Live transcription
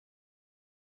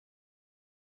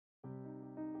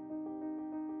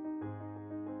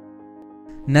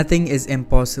Nothing is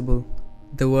impossible.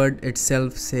 The word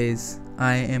itself says,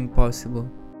 I am possible.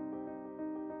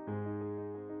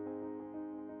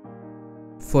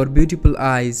 For beautiful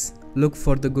eyes, look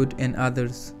for the good in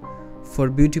others. For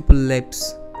beautiful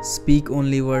lips, speak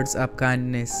only words of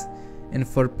kindness. And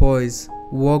for poise,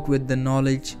 walk with the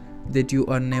knowledge that you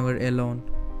are never alone.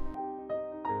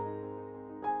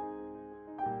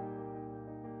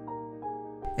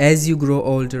 As you grow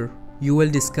older, you will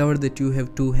discover that you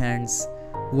have two hands,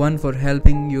 one for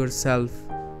helping yourself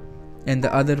and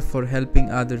the other for helping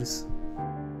others.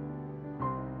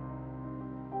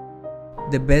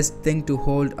 The best thing to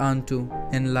hold on to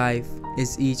in life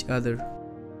is each other.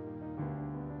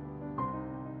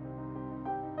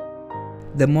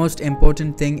 The most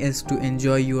important thing is to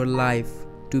enjoy your life,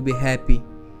 to be happy.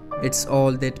 It's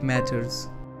all that matters.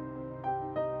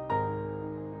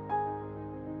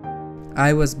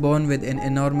 I was born with an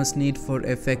enormous need for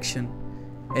affection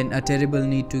and a terrible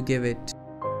need to give it.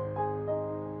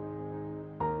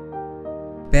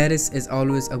 Paris is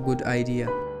always a good idea.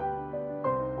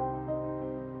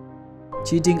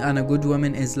 Cheating on a good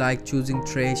woman is like choosing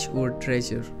trash or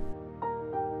treasure.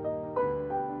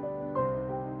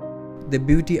 The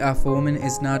beauty of a woman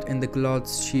is not in the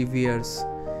clothes she wears,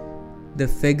 the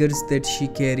figures that she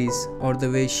carries, or the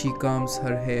way she combs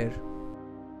her hair.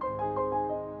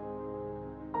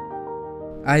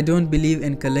 I don't believe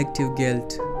in collective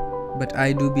guilt, but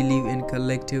I do believe in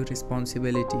collective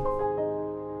responsibility.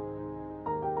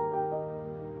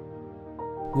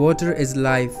 Water is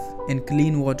life, and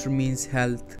clean water means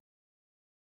health.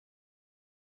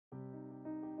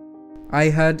 I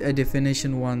heard a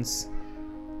definition once.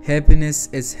 Happiness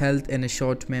is health and a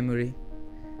short memory.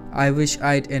 I wish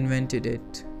I'd invented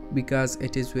it, because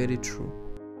it is very true.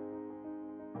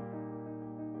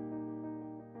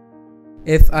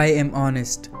 If I am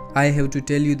honest, I have to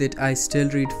tell you that I still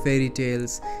read fairy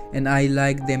tales, and I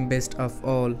like them best of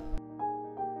all.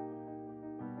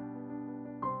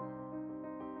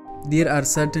 There are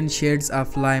certain shades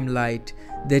of limelight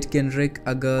that can wreck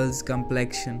a girl's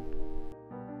complexion.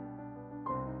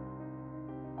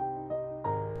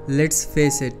 Let's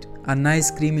face it, a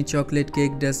nice creamy chocolate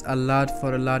cake does a lot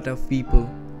for a lot of people.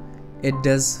 It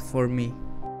does for me.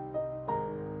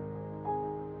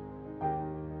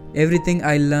 Everything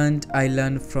I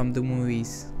learned from the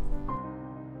movies.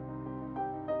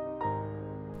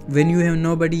 When you have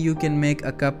nobody you can make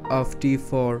a cup of tea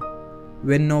for,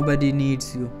 when nobody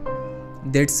needs you,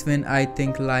 that's when I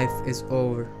think life is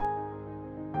over.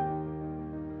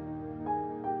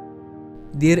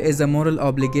 There is a moral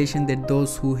obligation that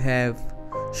those who have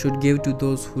should give to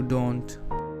those who don't.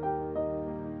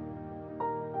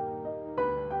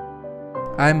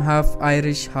 I'm half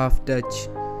Irish, half Dutch,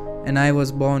 and I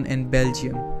was born in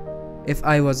Belgium. If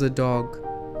I was a dog,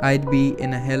 I'd be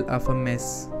in a hell of a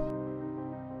mess.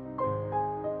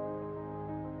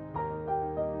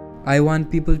 I want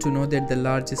people to know that the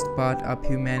largest part of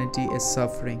humanity is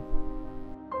suffering.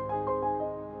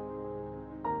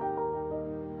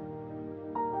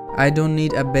 I don't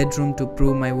need a bedroom to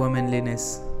prove my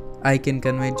womanliness. I can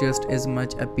convey just as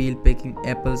much appeal picking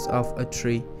apples off a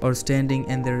tree or standing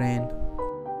in the rain.